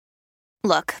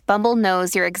Look, Bumble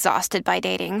knows you're exhausted by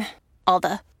dating. All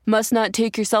the must not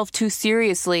take yourself too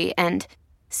seriously and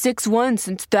 6'1"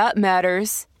 since that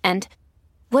matters. And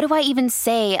what do I even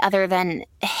say other than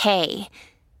hey?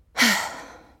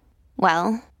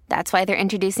 Well, that's why they're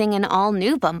introducing an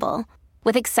all-new Bumble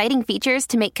with exciting features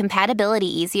to make compatibility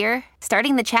easier,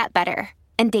 starting the chat better,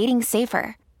 and dating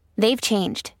safer. They've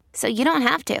changed, so you don't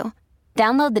have to.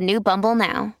 Download the new Bumble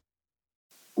now.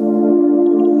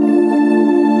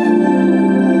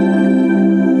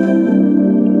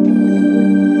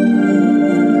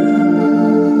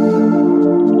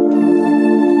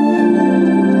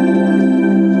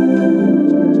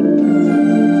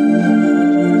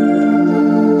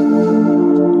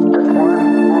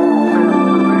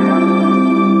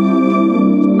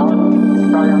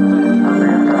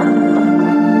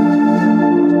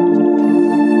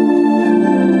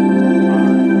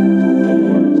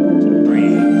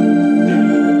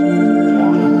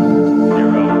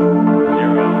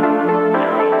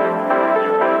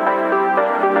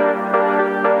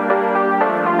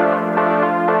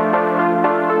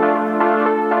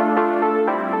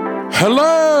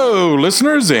 Hello,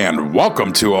 listeners, and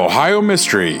welcome to Ohio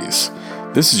Mysteries.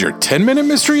 This is your 10-minute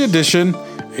mystery edition,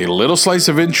 a little slice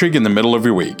of intrigue in the middle of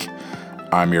your week.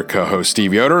 I'm your co-host,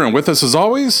 Steve Yoder, and with us, as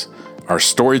always, our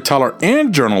storyteller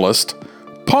and journalist,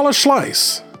 Paula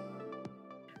Schleis.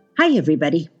 Hi,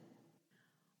 everybody.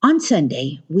 On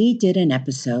Sunday, we did an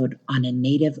episode on a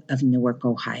native of Newark,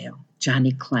 Ohio,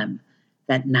 Johnny Clem,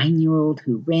 that 9-year-old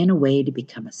who ran away to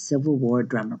become a Civil War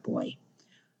drummer boy.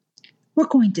 We're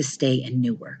going to stay in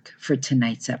Newark for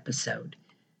tonight's episode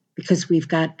because we've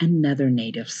got another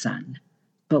native son,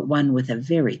 but one with a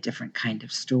very different kind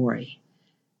of story.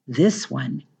 This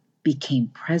one became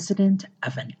president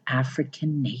of an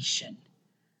African nation,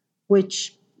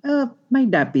 which might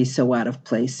not be so out of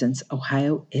place since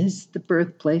Ohio is the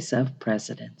birthplace of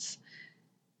presidents.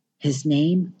 His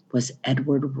name was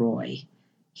Edward Roy.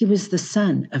 He was the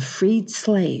son of freed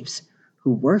slaves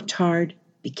who worked hard,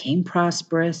 became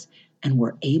prosperous, and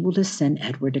were able to send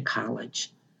Edward to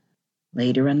college.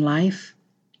 Later in life,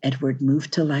 Edward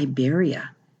moved to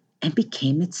Liberia and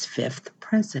became its 5th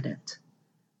president.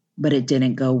 But it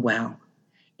didn't go well.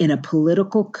 In a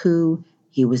political coup,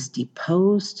 he was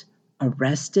deposed,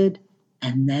 arrested,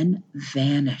 and then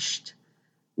vanished,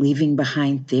 leaving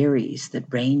behind theories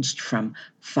that ranged from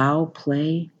foul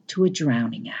play to a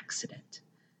drowning accident.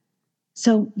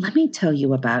 So let me tell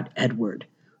you about Edward,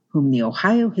 whom the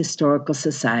Ohio Historical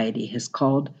Society has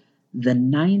called the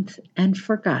 9th and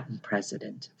forgotten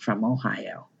president from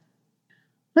Ohio.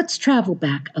 Let's travel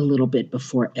back a little bit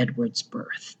before Edward's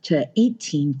birth to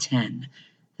 1810.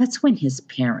 That's when his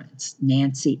parents,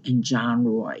 Nancy and John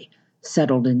Roy,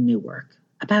 settled in Newark,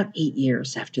 about 8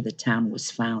 years after the town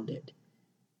was founded.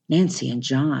 Nancy and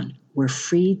John were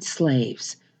freed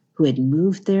slaves who had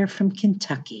moved there from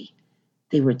Kentucky.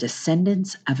 They were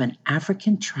descendants of an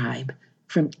African tribe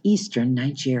from eastern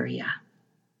Nigeria.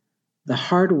 The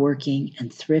hard-working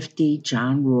and thrifty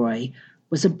John Roy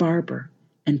was a barber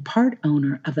and part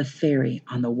owner of a ferry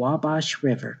on the Wabash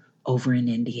River over in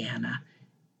Indiana.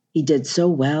 He did so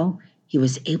well, he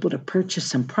was able to purchase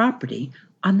some property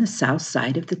on the south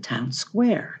side of the town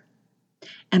square.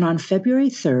 And on February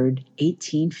 3rd,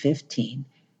 1815,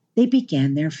 they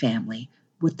began their family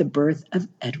with the birth of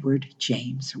Edward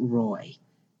James Roy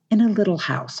in a little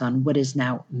house on what is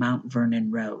now Mount Vernon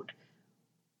Road.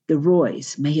 The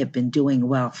Roys may have been doing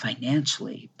well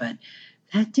financially, but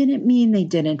that didn't mean they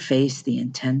didn't face the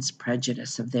intense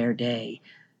prejudice of their day.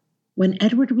 When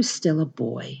Edward was still a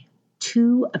boy,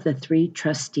 2 of the 3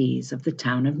 trustees of the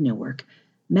town of Newark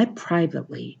met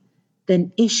privately,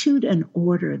 then issued an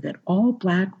order that all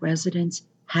Black residents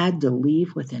had to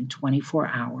leave within 24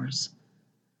 hours.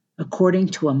 According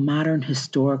to a modern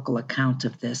historical account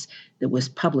of this that was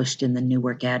published in the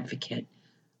Newark Advocate,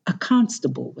 a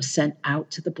constable was sent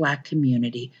out to the Black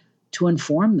community to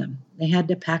inform them they had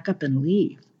to pack up and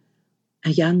leave. A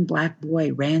young Black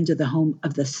boy ran to the home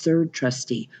of the 3rd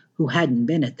trustee who hadn't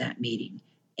been at that meeting,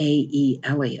 A.E.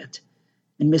 Elliott.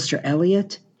 And Mr.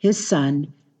 Elliott, his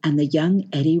son, and the young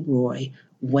Eddie Roy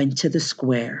went to the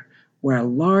square, where a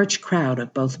large crowd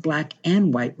of both Black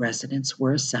and white residents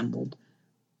were assembled.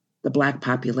 The Black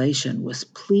population was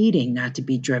pleading not to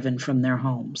be driven from their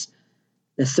homes.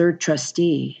 The 3rd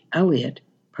trustee, Elliott,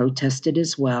 protested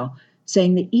as well,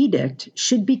 saying the edict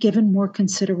should be given more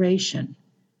consideration.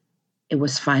 It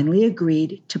was finally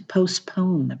agreed to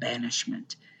postpone the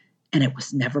banishment, and it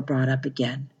was never brought up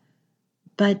again.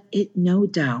 But it no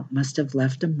doubt must have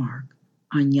left a mark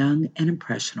on young and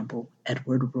impressionable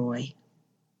Edward Roy.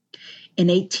 In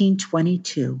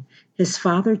 1822, His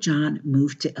father, John,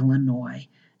 moved to Illinois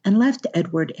and left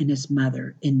Edward and his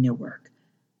mother in Newark.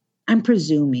 I'm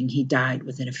presuming he died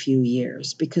within a few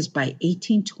years because by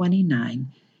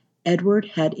 1829, Edward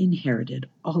had inherited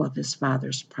all of his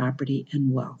father's property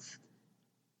and wealth.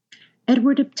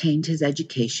 Edward obtained his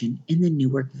education in the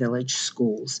Newark village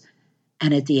schools,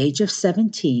 and at the age of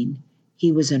 17,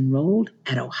 he was enrolled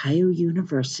at Ohio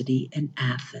University in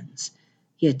Athens.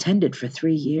 He attended for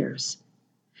 3 years.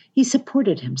 He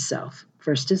supported himself,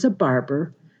 first as a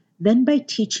barber, then by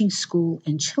teaching school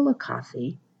in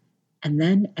Chillicothe, and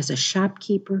then as a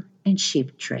shopkeeper and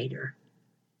sheep trader.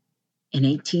 In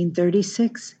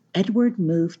 1836, Edward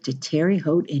moved to Terre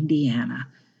Haute, Indiana,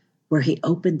 where he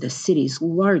opened the city's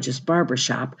largest barber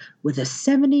shop with a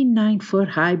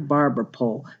 79-foot-high barber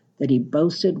pole that he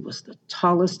boasted was the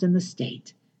tallest in the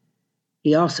state.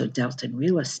 He also dealt in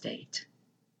real estate.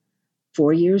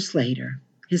 4 years later,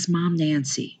 his mom,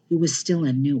 Nancy, who was still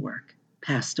in Newark,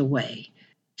 passed away.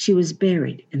 She was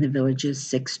buried in the village's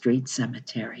 6th Street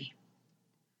Cemetery.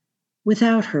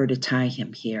 Without her to tie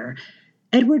him here,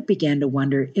 Edward began to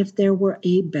wonder if there were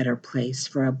a better place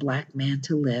for a black man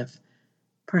to live,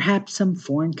 perhaps some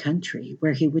foreign country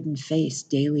where he wouldn't face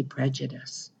daily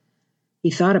prejudice.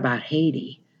 He thought about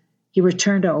Haiti. He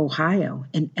returned to Ohio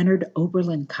and entered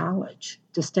Oberlin College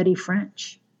to study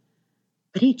French.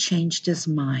 But he changed his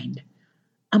mind.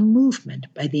 A movement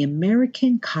by the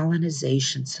American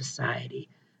Colonization Society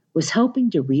was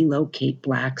helping to relocate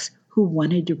blacks who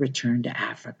wanted to return to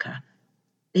Africa.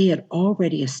 They had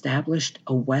already established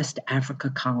a West Africa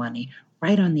colony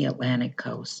right on the Atlantic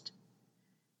coast.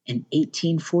 In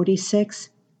 1846,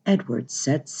 Edward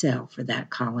set sail for that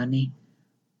colony.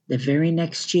 The very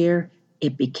next year,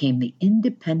 it became the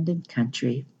independent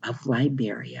country of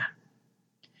Liberia.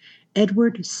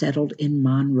 Edward settled in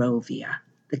Monrovia,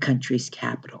 the country's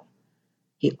capital.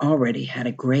 He already had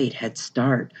a great head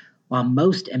start. While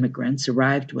most immigrants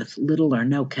arrived with little or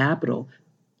no capital,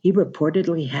 he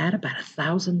reportedly had about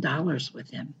 $1,000 with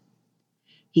him.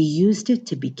 He used it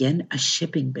to begin a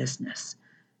shipping business,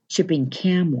 shipping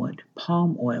camwood,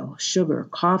 palm oil, sugar,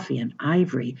 coffee, and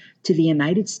ivory to the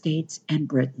United States and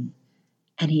Britain,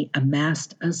 and he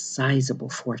amassed a sizable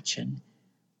fortune.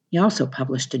 He also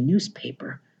published a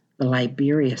newspaper, the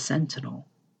Liberia Sentinel.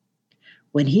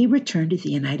 When he returned to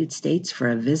the United States for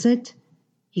a visit,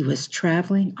 he was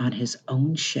traveling on his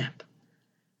own ship.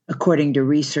 According to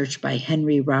research by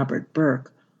Henry Robert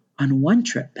Burke, on one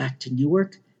trip back to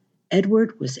Newark,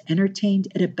 Edward was entertained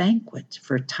at a banquet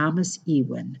for Thomas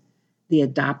Ewing, the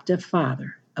adoptive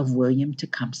father of William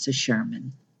Tecumseh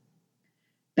Sherman.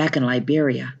 Back in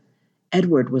Liberia,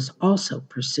 Edward was also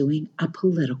pursuing a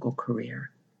political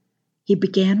career. He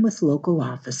began with local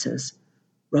offices,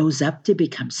 rose up to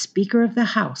become Speaker of the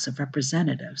House of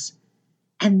Representatives,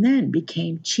 and then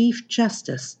became Chief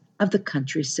Justice of the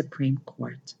country's Supreme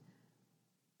Court.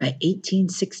 By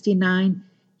 1869,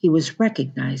 he was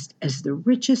recognized as the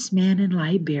richest man in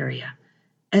Liberia,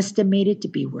 estimated to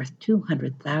be worth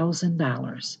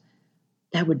 $200,000.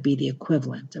 That would be the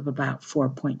equivalent of about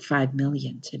 $4.5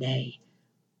 million today.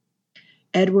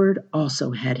 Edward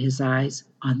also had his eyes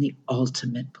on the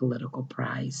ultimate political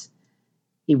prize.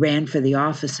 He ran for the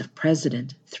office of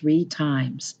president 3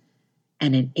 times,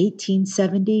 and in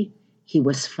 1870, he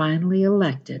was finally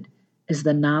elected as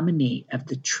the nominee of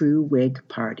the True Whig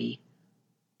Party.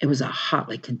 It was a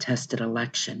hotly contested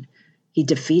election. He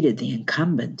defeated the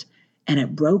incumbent, and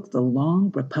it broke the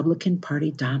long Republican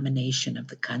Party domination of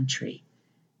the country.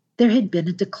 There had been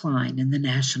a decline in the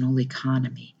national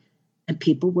economy, and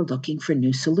people were looking for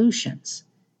new solutions.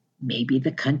 Maybe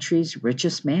the country's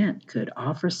richest man could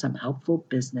offer some helpful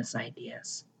business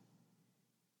ideas.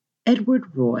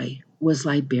 Edward Roy was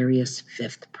Liberia's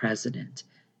 5th president.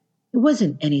 It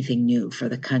wasn't anything new for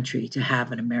the country to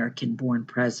have an American-born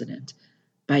president.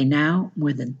 By now,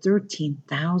 more than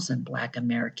 13,000 Black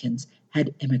Americans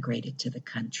had immigrated to the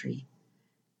country.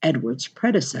 Edward's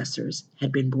predecessors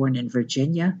had been born in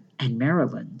Virginia and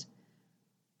Maryland,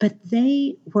 but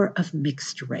they were of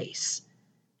mixed race.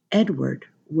 Edward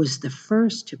was the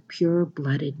first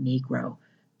pure-blooded Negro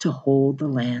to hold the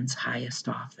land's highest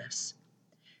office.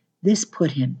 This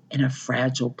put him in a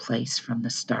fragile place from the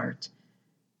start.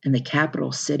 In the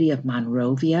capital city of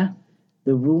Monrovia,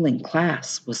 the ruling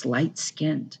class was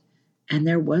light-skinned, and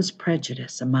there was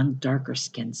prejudice among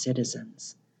darker-skinned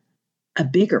citizens. A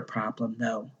bigger problem,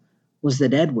 though, was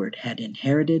that Edward had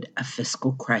inherited a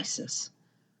fiscal crisis,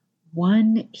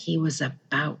 one he was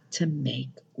about to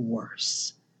make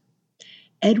worse.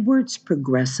 Edward's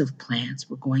progressive plans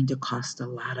were going to cost a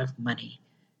lot of money.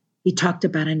 He talked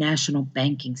about a national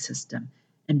banking system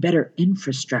and better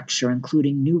infrastructure,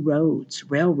 including new roads,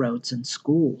 railroads, and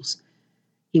schools.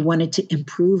 He wanted to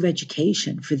improve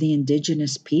education for the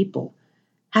indigenous people,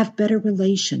 have better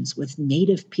relations with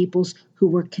native peoples who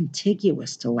were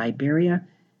contiguous to Liberia,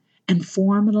 and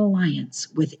form an alliance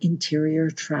with interior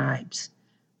tribes.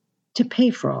 To pay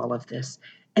for all of this,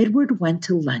 Edward went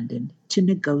to London to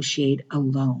negotiate a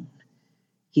loan.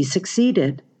 He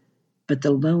succeeded, but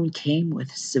the loan came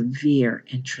with severe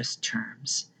interest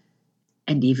terms.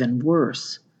 And even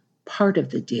worse, part of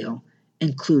the deal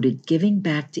included giving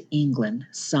back to England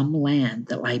some land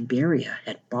that Liberia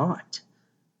had bought.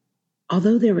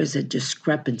 Although there is a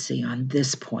discrepancy on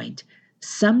this point,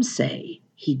 some say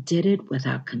he did it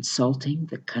without consulting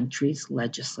the country's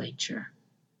legislature.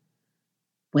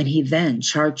 When he then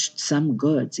charged some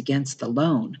goods against the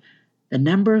loan, the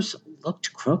numbers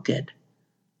looked crooked.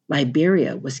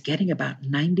 Liberia was getting about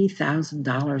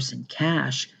 $90,000 in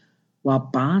cash, while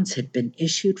bonds had been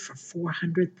issued for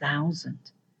 $400,000.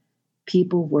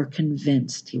 People were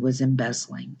convinced he was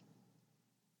embezzling.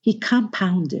 He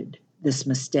compounded this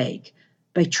mistake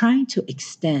by trying to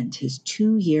extend his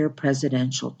 2-year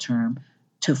presidential term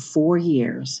to 4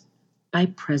 years by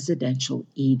presidential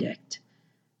edict.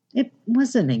 It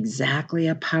wasn't exactly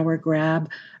a power grab.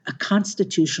 A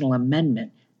constitutional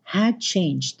amendment had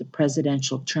changed the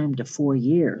presidential term to 4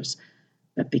 years,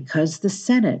 but because the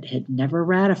Senate had never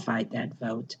ratified that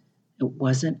vote, it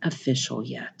wasn't official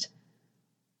yet.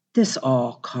 This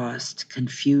all caused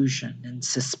confusion and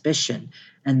suspicion,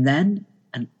 and then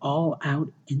an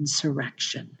all-out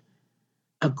insurrection.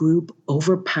 A group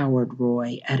overpowered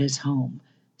Roy at his home,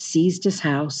 seized his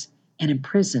house, and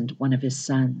imprisoned one of his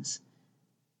sons.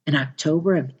 In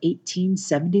October of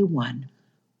 1871,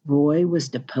 Roy was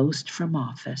deposed from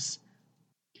office.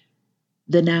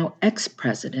 The now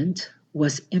ex-president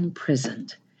was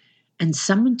imprisoned and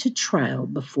summoned to trial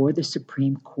before the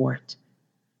Supreme Court.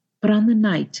 But on the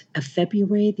night of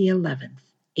February the 11th,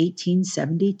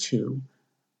 1872,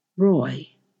 Roy,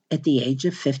 at the age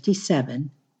of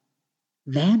 57,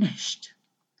 vanished.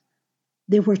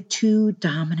 There were 2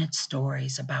 dominant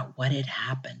stories about what had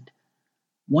happened.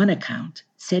 One account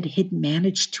said he'd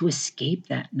managed to escape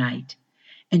that night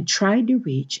and tried to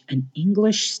reach an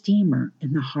English steamer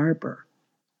in the harbor.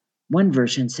 One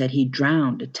version said he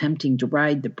drowned attempting to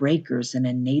ride the breakers in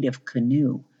a native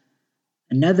canoe.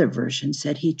 Another version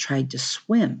said he tried to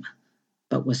swim,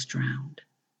 but was drowned.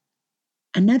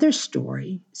 Another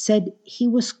story said he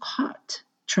was caught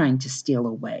trying to steal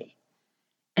away,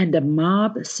 and a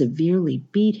mob severely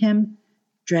beat him,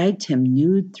 dragged him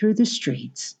nude through the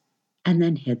streets, and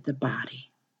then hid the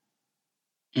body.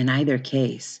 In either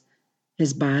case,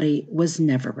 his body was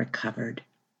never recovered.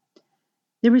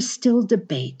 There is still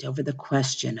debate over the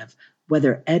question of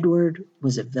whether Edward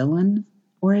was a villain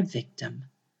or a victim.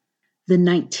 The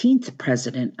 19th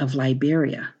president of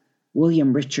Liberia,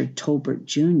 William Richard Tolbert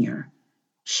Jr.,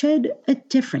 shed a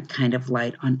different kind of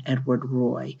light on Edward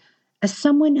Roy as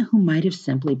someone who might have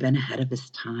simply been ahead of his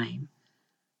time.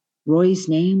 Roy's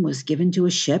name was given to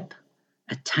a ship,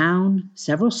 a town,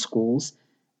 several schools,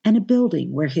 and a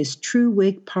building where his true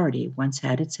Whig party once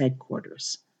had its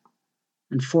headquarters.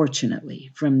 Unfortunately,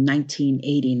 from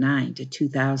 1989 to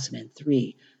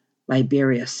 2003,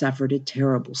 Liberia suffered a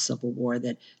terrible civil war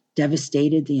that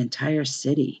devastated the entire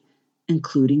city,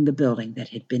 including the building that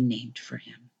had been named for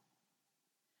him.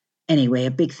 Anyway,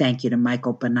 a big thank you to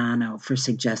Michael Bonanno for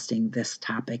suggesting this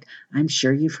topic. I'm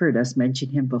sure you've heard us mention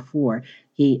him before.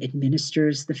 He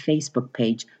administers the Facebook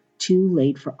page Too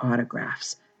Late for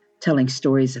Autographs, telling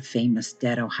stories of famous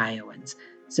dead Ohioans.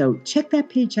 So check that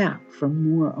page out for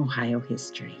more Ohio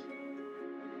history.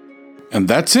 And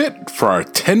that's it for our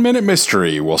 10-minute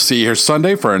mystery. We'll see you here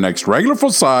Sunday for our next regular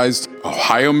full-sized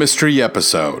Ohio Mystery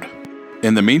episode.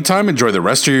 In the meantime, enjoy the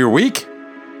rest of your week.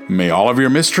 May all of your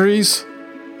mysteries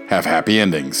have happy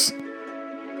endings.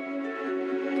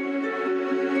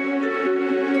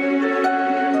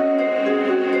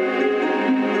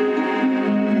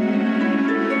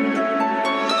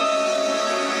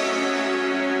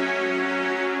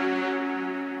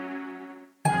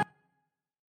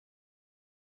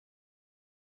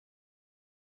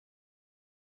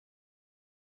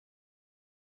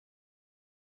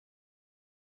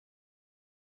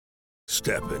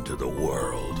 Step into the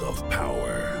world of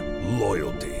power,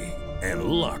 loyalty, and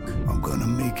luck. I'm gonna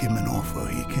make him an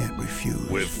offer he can't refuse.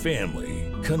 With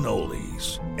family,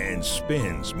 cannolis, and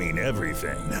spins mean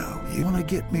everything. Now, you wanna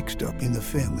get mixed up in the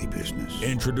family business.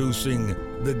 Introducing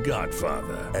The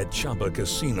Godfather at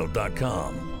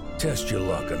ChumbaCasino.com. Test your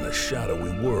luck in the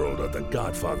shadowy world of The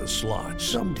Godfather slot.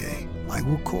 Someday, I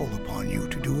will call upon you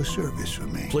to do a service for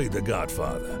me. Play The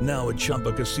Godfather, now at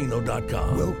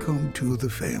ChumbaCasino.com. Welcome to the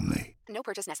family. No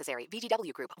purchase necessary.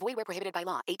 VGW Group. Void where prohibited by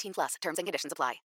law. 18+. Terms and conditions apply.